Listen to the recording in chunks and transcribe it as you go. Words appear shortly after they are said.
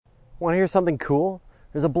Want to hear something cool?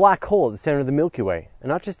 There's a black hole at the center of the Milky Way. And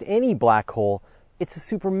not just any black hole, it's a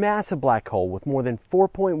supermassive black hole with more than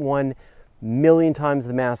 4.1 million times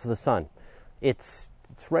the mass of the Sun. It's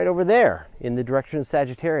right over there in the direction of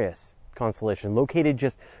Sagittarius constellation, located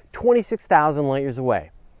just 26,000 light years away.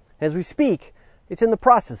 As we speak, it's in the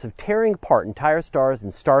process of tearing apart entire stars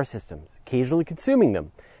and star systems, occasionally consuming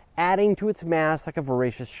them, adding to its mass like a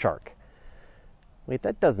voracious shark. Wait,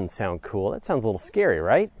 that doesn't sound cool. That sounds a little scary,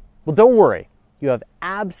 right? Well, don't worry. You have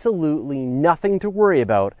absolutely nothing to worry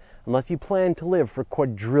about unless you plan to live for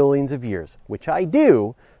quadrillions of years, which I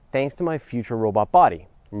do, thanks to my future robot body.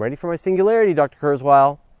 I'm ready for my singularity, Dr.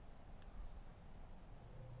 Kurzweil.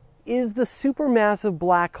 Is the supermassive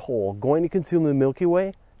black hole going to consume the Milky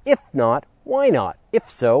Way? If not, why not?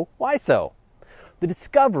 If so, why so? The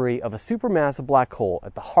discovery of a supermassive black hole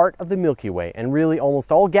at the heart of the Milky Way, and really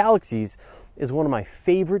almost all galaxies, is one of my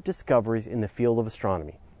favorite discoveries in the field of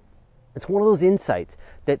astronomy. It's one of those insights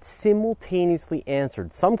that simultaneously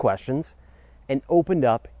answered some questions and opened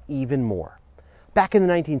up even more. Back in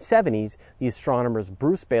the 1970s, the astronomers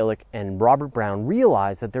Bruce Bialik and Robert Brown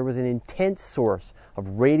realized that there was an intense source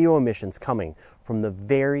of radio emissions coming from the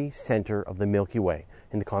very center of the Milky Way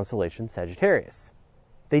in the constellation Sagittarius.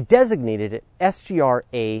 They designated it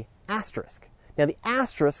SGR-A*. Now, the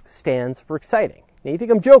asterisk stands for exciting. Now, you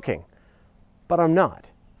think I'm joking, but I'm not.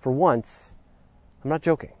 For once, I'm not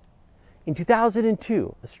joking. In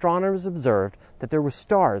 2002, astronomers observed that there were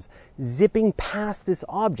stars zipping past this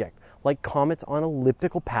object like comets on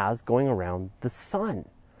elliptical paths going around the Sun.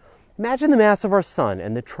 Imagine the mass of our Sun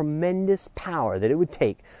and the tremendous power that it would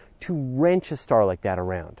take to wrench a star like that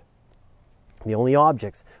around. The only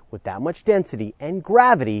objects with that much density and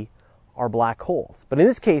gravity are black holes. But in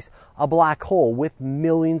this case, a black hole with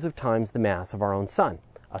millions of times the mass of our own Sun,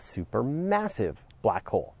 a supermassive black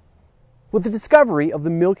hole. With the discovery of the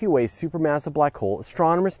Milky Way's supermassive black hole,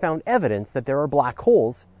 astronomers found evidence that there are black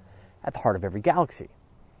holes at the heart of every galaxy.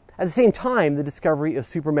 At the same time, the discovery of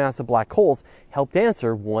supermassive black holes helped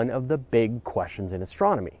answer one of the big questions in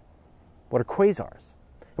astronomy. What are quasars?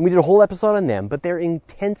 And we did a whole episode on them, but they're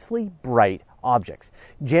intensely bright objects,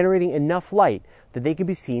 generating enough light that they can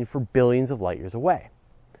be seen for billions of light years away,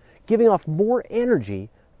 giving off more energy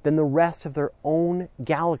than the rest of their own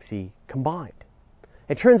galaxy combined.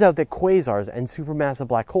 It turns out that quasars and supermassive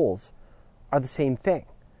black holes are the same thing.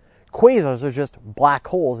 Quasars are just black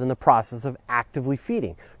holes in the process of actively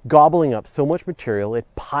feeding, gobbling up so much material it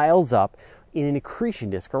piles up in an accretion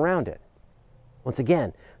disk around it. Once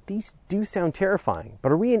again, these do sound terrifying,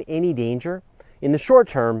 but are we in any danger? In the short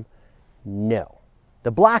term, no.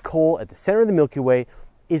 The black hole at the center of the Milky Way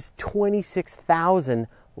is 26,000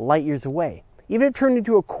 light years away. Even if it turned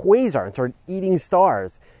into a quasar and started eating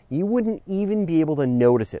stars, you wouldn't even be able to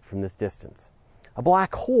notice it from this distance. A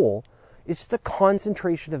black hole is just a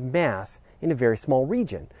concentration of mass in a very small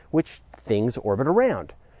region, which things orbit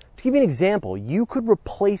around. To give you an example, you could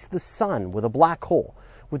replace the Sun with a black hole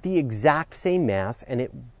with the exact same mass and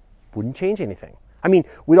it wouldn't change anything. I mean,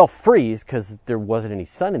 we'd all freeze because there wasn't any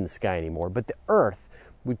sun in the sky anymore, but the Earth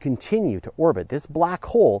would continue to orbit this black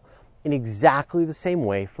hole in exactly the same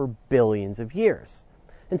way for billions of years.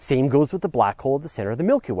 And same goes with the black hole at the center of the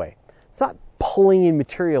Milky Way. It's not pulling in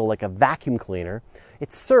material like a vacuum cleaner.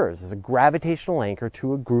 It serves as a gravitational anchor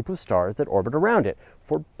to a group of stars that orbit around it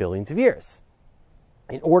for billions of years.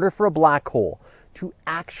 In order for a black hole to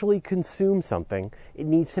actually consume something, it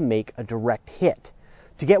needs to make a direct hit.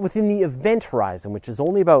 To get within the event horizon, which is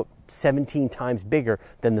only about 17 times bigger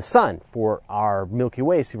than the Sun for our Milky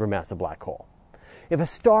Way supermassive black hole. If a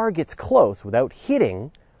star gets close without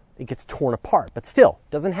hitting, it gets torn apart, but still,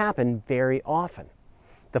 doesn't happen very often.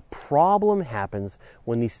 The problem happens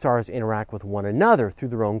when these stars interact with one another through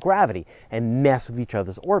their own gravity and mess with each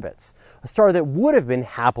other's orbits. A star that would have been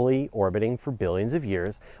happily orbiting for billions of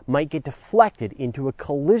years might get deflected into a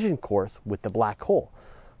collision course with the black hole.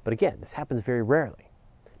 But again, this happens very rarely.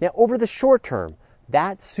 Now, over the short term,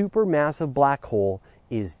 that supermassive black hole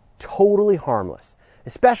is totally harmless,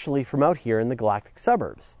 especially from out here in the galactic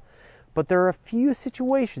suburbs. But there are a few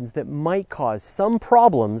situations that might cause some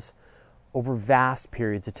problems over vast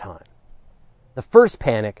periods of time. The first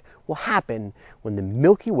panic will happen when the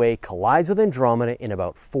Milky Way collides with Andromeda in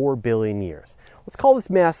about 4 billion years. Let's call this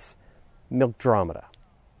mess Milkdromeda.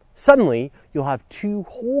 Suddenly, you'll have two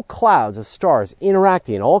whole clouds of stars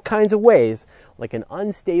interacting in all kinds of ways like an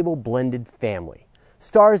unstable blended family.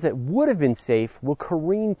 Stars that would have been safe will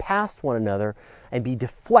careen past one another and be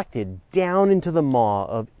deflected down into the maw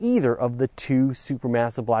of either of the two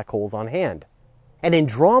supermassive black holes on hand. And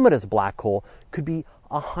Andromeda's black hole could be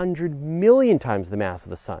 100 million times the mass of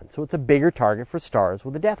the sun, so it's a bigger target for stars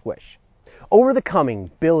with a death wish. Over the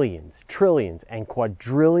coming billions, trillions, and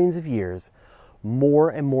quadrillions of years, more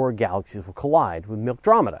and more galaxies will collide with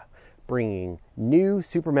Milky, bringing new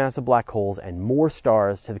supermassive black holes and more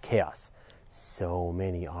stars to the chaos. So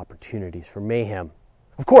many opportunities for mayhem.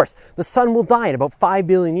 Of course, the sun will die in about 5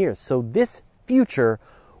 billion years, so this future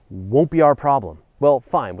won't be our problem. Well,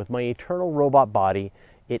 fine, with my eternal robot body,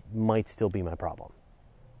 it might still be my problem.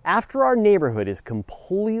 After our neighborhood is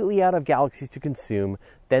completely out of galaxies to consume,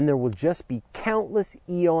 then there will just be countless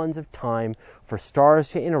eons of time for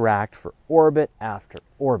stars to interact for orbit after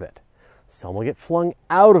orbit. Some will get flung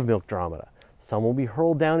out of Milky, some will be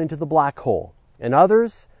hurled down into the black hole, and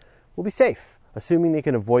others will be safe, assuming they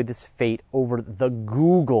can avoid this fate over the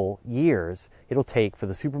Google years it'll take for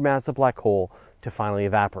the supermassive black hole to finally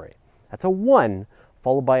evaporate. That's a 1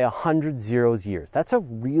 followed by 100 zeros years. That's a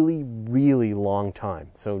really, really long time.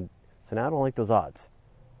 So now I don't like those odds.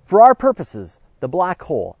 For our purposes, the black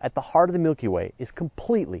hole at the heart of the Milky Way is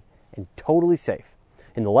completely and totally safe.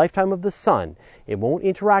 In the lifetime of the sun, it won't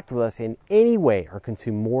interact with us in any way or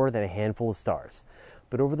consume more than a handful of stars.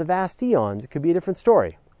 But over the vast eons, it could be a different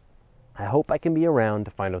story. I hope I can be around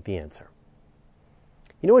to find out the answer.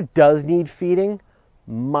 You know what does need feeding?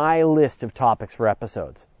 My list of topics for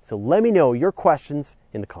episodes. So let me know your questions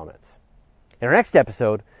in the comments. In our next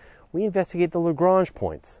episode, we investigate the Lagrange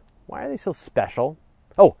points. Why are they so special?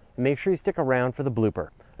 Oh, and make sure you stick around for the blooper,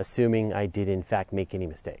 assuming I did in fact make any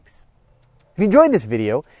mistakes. If you enjoyed this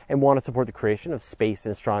video and want to support the creation of space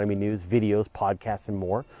and astronomy news, videos, podcasts, and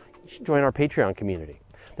more, you should join our Patreon community.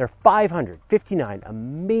 There are 559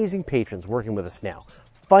 amazing patrons working with us now,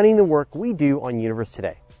 funding the work we do on Universe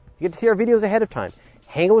Today. You get to see our videos ahead of time,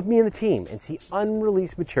 hang out with me and the team, and see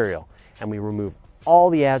unreleased material, and we remove all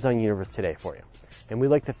the ads on Universe Today for you. And we'd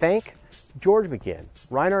like to thank George McGinn,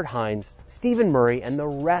 Reinhard Hines, Stephen Murray, and the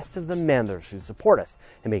rest of the members who support us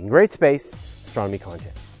in making great space astronomy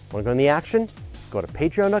content. Want to go in the action? Go to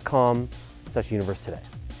patreon.com/Universe Today.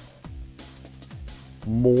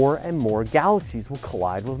 More and more galaxies will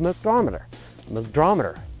collide with Milky.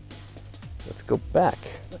 Let's go back.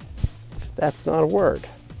 That's not a word.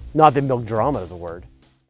 Not that Milky is a word.